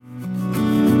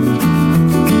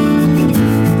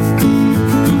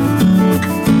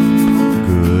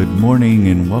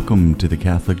welcome to the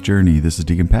Catholic Journey. This is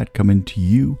Deacon Pat coming to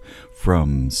you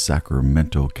from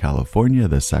Sacramento, California,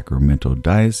 the Sacramento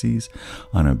Diocese,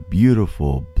 on a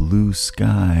beautiful blue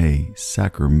sky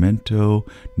Sacramento,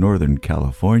 Northern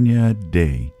California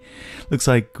day. Looks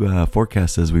like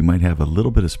forecast says we might have a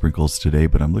little bit of sprinkles today,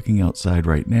 but I'm looking outside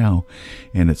right now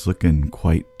and it's looking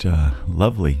quite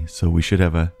lovely. So we should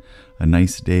have a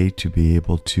nice day to be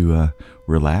able to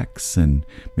relax and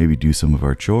maybe do some of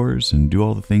our chores and do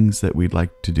all the things that we'd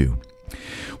like to do.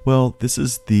 Well, this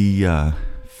is the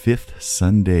fifth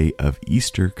Sunday of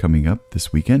Easter coming up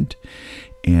this weekend,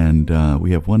 and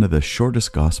we have one of the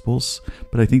shortest Gospels,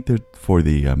 but I think that for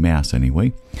the Mass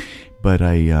anyway. But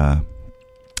I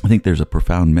think there's a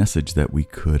profound message that we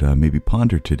could maybe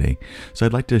ponder today. So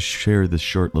I'd like to share this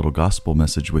short little Gospel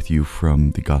message with you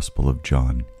from the Gospel of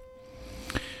John.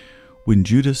 When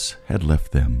Judas had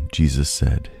left them, Jesus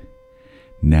said,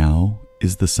 "Now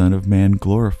is the Son of Man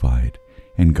glorified,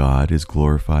 and God is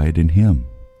glorified in him.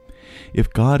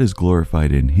 If God is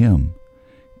glorified in him,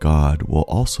 God will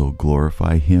also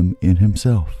glorify him in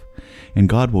himself, and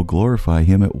God will glorify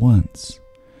him at once.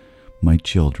 My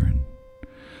children,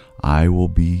 I will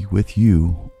be with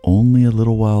you only a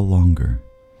little while longer.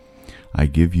 I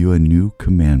give you a new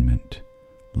commandment: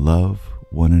 love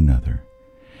one another.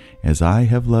 As I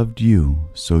have loved you,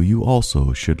 so you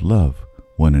also should love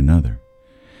one another.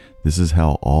 This is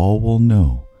how all will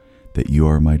know that you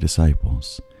are my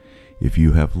disciples, if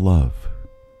you have love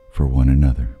for one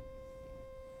another."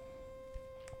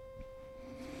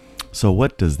 So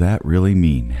what does that really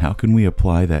mean? How can we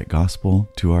apply that gospel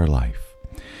to our life?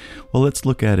 Well, let's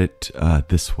look at it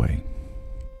this way.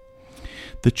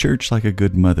 The church, like a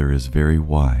good mother, is very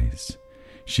wise.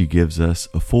 She gives us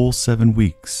a full 7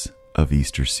 weeks of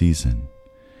Easter season.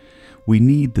 We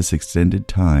need this extended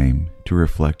time to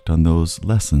reflect on those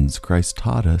lessons Christ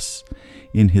taught us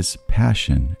in his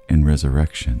passion and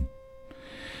resurrection.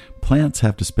 Plants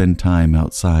have to spend time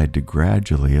outside to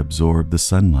gradually absorb the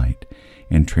sunlight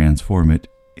and transform it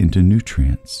into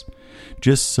nutrients.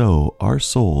 Just so, our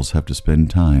souls have to spend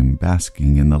time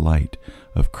basking in the light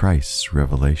of Christ's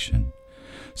revelation,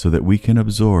 so that we can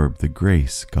absorb the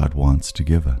grace God wants to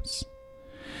give us.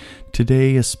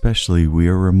 Today especially, we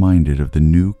are reminded of the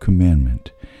new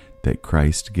commandment that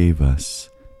Christ gave us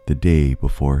the day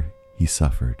before he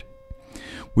suffered.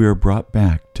 We are brought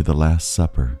back to the Last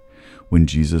Supper, when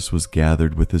Jesus was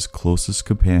gathered with his closest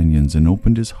companions and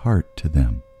opened his heart to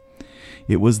them.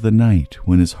 It was the night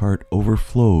when his heart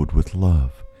overflowed with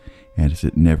love, as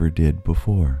it never did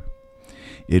before.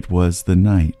 It was the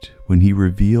night when he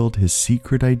revealed his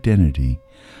secret identity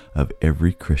of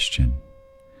every Christian.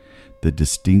 The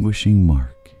distinguishing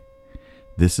mark.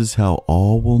 "This is how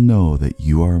all will know that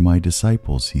you are my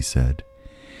disciples," he said,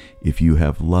 "if you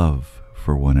have love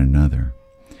for one another."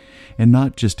 And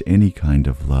not just any kind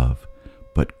of love,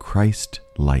 but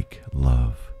Christ-like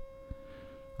love.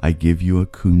 "I give you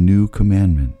a new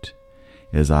commandment.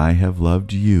 As I have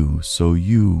loved you, so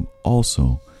you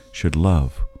also should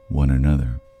love one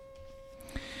another."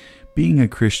 Being a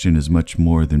Christian is much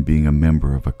more than being a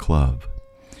member of a club.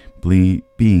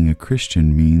 Being a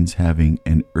Christian means having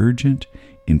an urgent,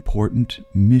 important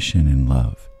mission in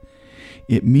love.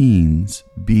 It means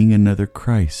being another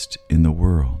Christ in the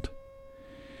world.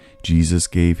 Jesus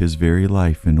gave his very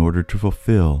life in order to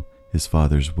fulfill his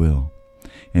Father's will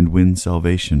and win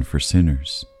salvation for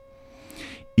sinners.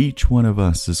 Each one of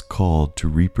us is called to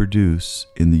reproduce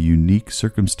in the unique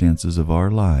circumstances of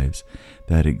our lives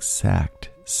that exact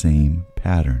same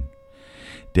pattern,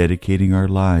 dedicating our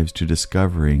lives to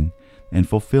discovering and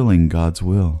fulfilling God's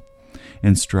will,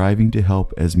 and striving to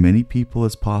help as many people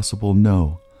as possible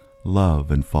know,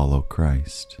 love, and follow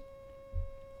Christ.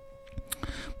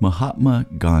 Mahatma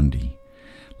Gandhi,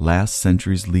 last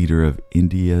century's leader of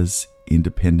India's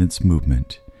independence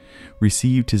movement,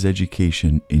 received his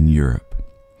education in Europe.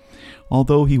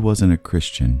 Although he wasn't a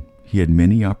Christian, he had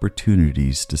many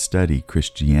opportunities to study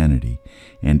Christianity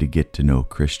and to get to know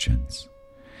Christians.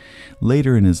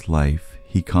 Later in his life,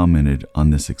 he commented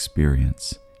on this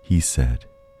experience. He said,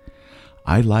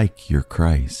 "I like your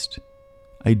Christ.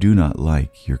 I do not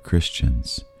like your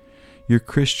Christians. Your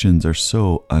Christians are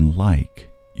so unlike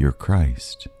your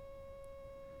Christ."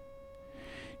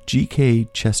 G.K.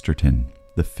 Chesterton,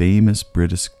 the famous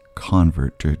British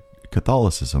convert to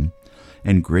Catholicism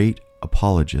and great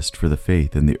apologist for the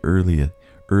faith in the early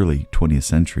 20th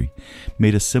century,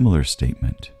 made a similar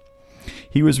statement.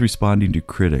 He was responding to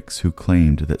critics who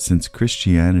claimed that since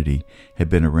Christianity had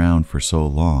been around for so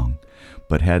long,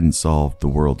 but hadn't solved the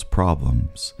world's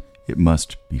problems, it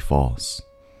must be false.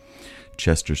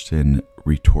 Chesterton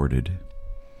retorted,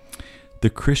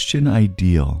 "The Christian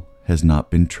ideal has not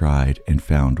been tried and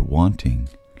found wanting.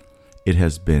 It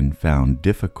has been found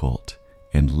difficult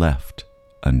and left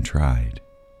untried.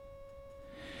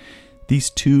 These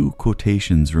two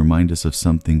quotations remind us of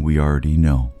something we already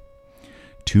know.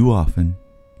 Too often,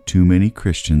 too many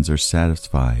Christians are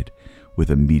satisfied with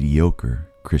a mediocre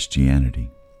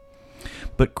Christianity.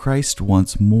 But Christ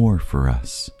wants more for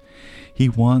us. He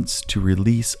wants to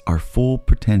release our full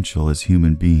potential as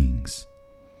human beings.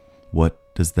 What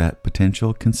does that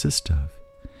potential consist of?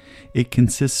 It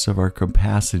consists of our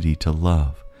capacity to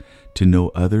love, to know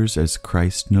others as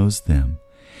Christ knows them,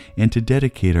 and to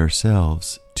dedicate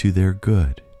ourselves to their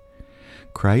good.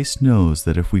 Christ knows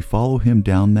that if we follow him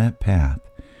down that path,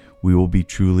 we will be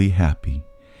truly happy,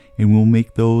 and will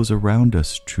make those around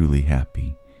us truly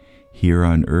happy, here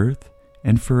on earth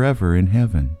and forever in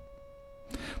heaven.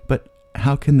 But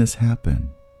how can this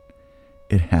happen?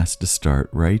 It has to start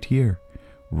right here,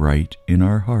 right in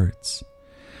our hearts.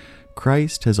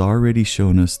 Christ has already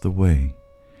shown us the way.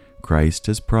 Christ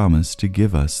has promised to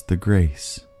give us the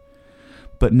grace.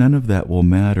 But none of that will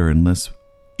matter unless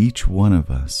each one of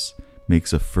us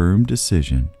makes a firm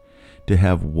decision to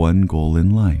have one goal in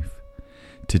life,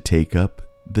 to take up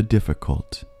the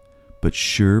difficult but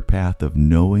sure path of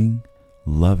knowing,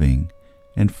 loving,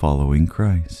 and following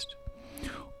Christ.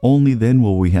 Only then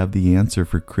will we have the answer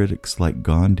for critics like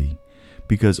Gandhi,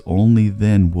 because only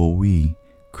then will we,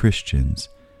 Christians,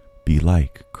 be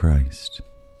like Christ.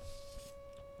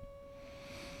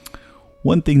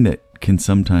 One thing that can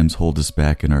sometimes hold us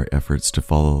back in our efforts to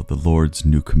follow the Lord's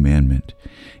new commandment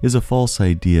is a false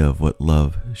idea of what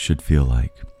love should feel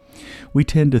like. We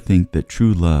tend to think that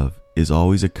true love is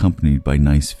always accompanied by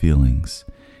nice feelings,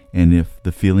 and if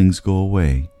the feelings go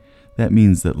away, that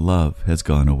means that love has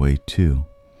gone away too.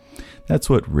 That's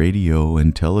what radio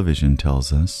and television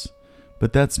tells us,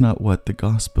 but that's not what the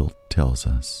gospel tells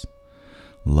us.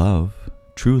 Love,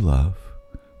 true love,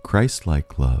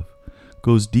 Christ-like love,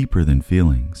 goes deeper than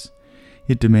feelings.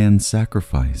 It demands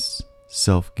sacrifice,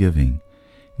 self-giving,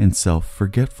 and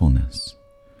self-forgetfulness.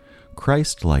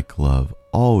 Christ-like love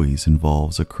always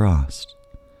involves a cross.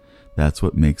 That's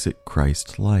what makes it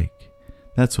Christ-like.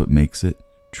 That's what makes it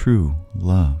true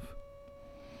love.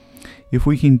 If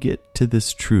we can get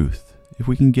this truth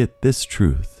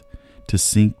to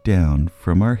sink down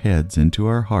from our heads into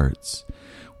our hearts,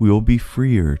 we will be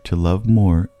freer to love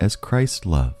more as Christ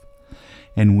loved,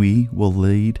 and we will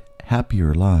lead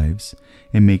happier lives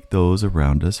and make those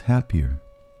around us happier.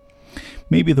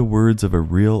 Maybe the words of a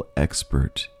real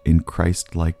expert in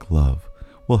Christ-like love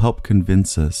will help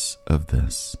convince us of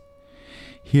this.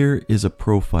 Here is a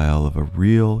profile of a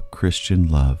real Christian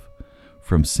love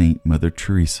from Saint Mother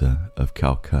Teresa of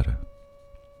Calcutta.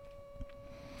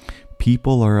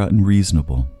 People are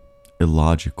unreasonable,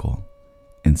 illogical,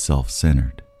 and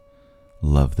self-centered.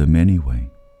 Love them anyway.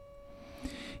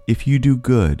 If you do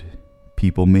good,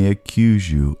 people may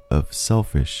accuse you of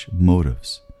selfish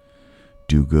motives.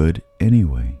 Do good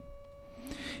anyway.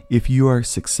 If you are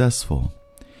successful,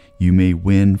 you may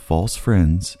win false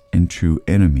friends and true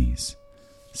enemies.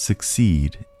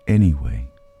 Succeed anyway.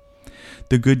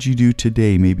 The good you do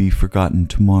today may be forgotten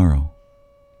tomorrow.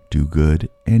 Do good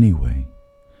anyway.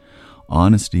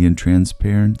 Honesty and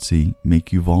transparency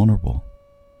make you vulnerable.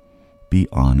 Be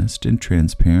honest and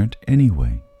transparent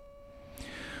anyway.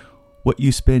 What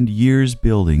you spend years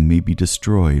building may be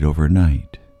destroyed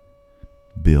overnight.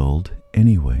 Build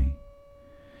anyway.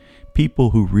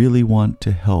 People who really want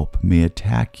to help may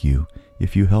attack you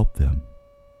if you help them.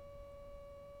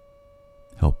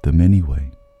 Help them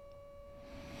anyway.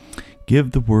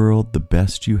 Give the world the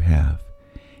best you have,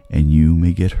 and you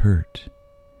may get hurt.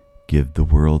 Give the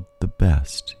world the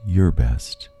best, your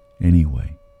best,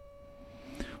 anyway.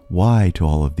 Why to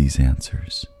all of these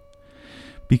answers?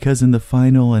 Because in the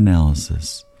final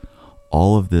analysis,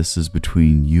 all of this is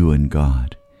between you and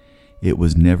God. It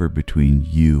was never between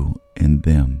you and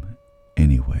them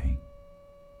anyway.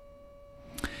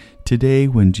 Today,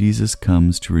 when Jesus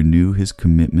comes to renew his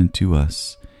commitment to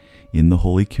us in the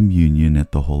Holy Communion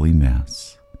at the Holy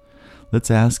Mass,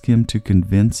 let's ask him to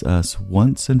convince us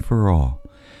once and for all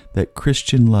that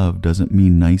Christian love doesn't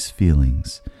mean nice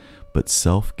feelings, but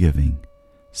self-giving,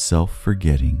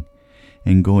 self-forgetting,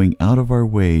 and going out of our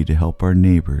way to help our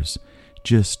neighbors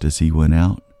just as he went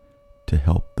out to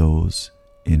help those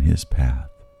in his path.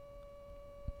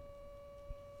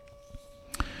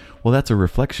 Well, that's a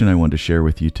reflection I wanted to share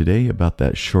with you today about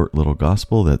that short little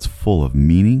gospel that's full of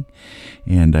meaning,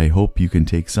 and I hope you can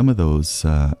take some of those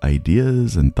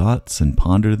ideas and thoughts and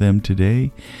ponder them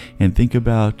today and think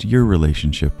about your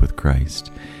relationship with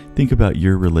Christ. Think about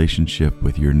your relationship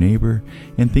with your neighbor,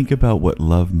 and think about what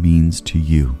love means to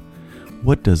you.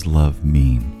 What does love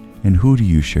mean? And who do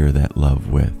you share that love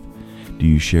with? Do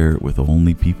you share it with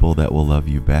only people that will love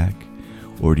you back?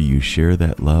 Or do you share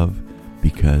that love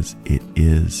because it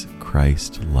is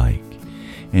Christ-like?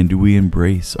 And do we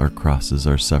embrace our crosses,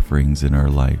 our sufferings in our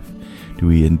life? Do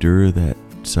we endure that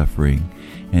suffering?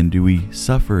 And do we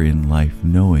suffer in life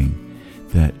knowing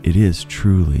that it is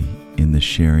truly in the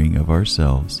sharing of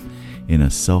ourselves in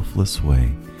a selfless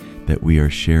way that we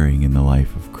are sharing in the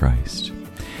life of Christ?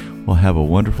 Well, have a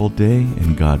wonderful day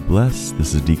and God bless.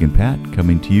 This is Deacon Pat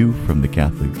coming to you from the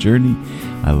Catholic Journey.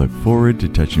 I look forward to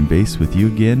touching base with you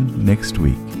again next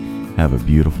week. Have a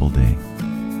beautiful day.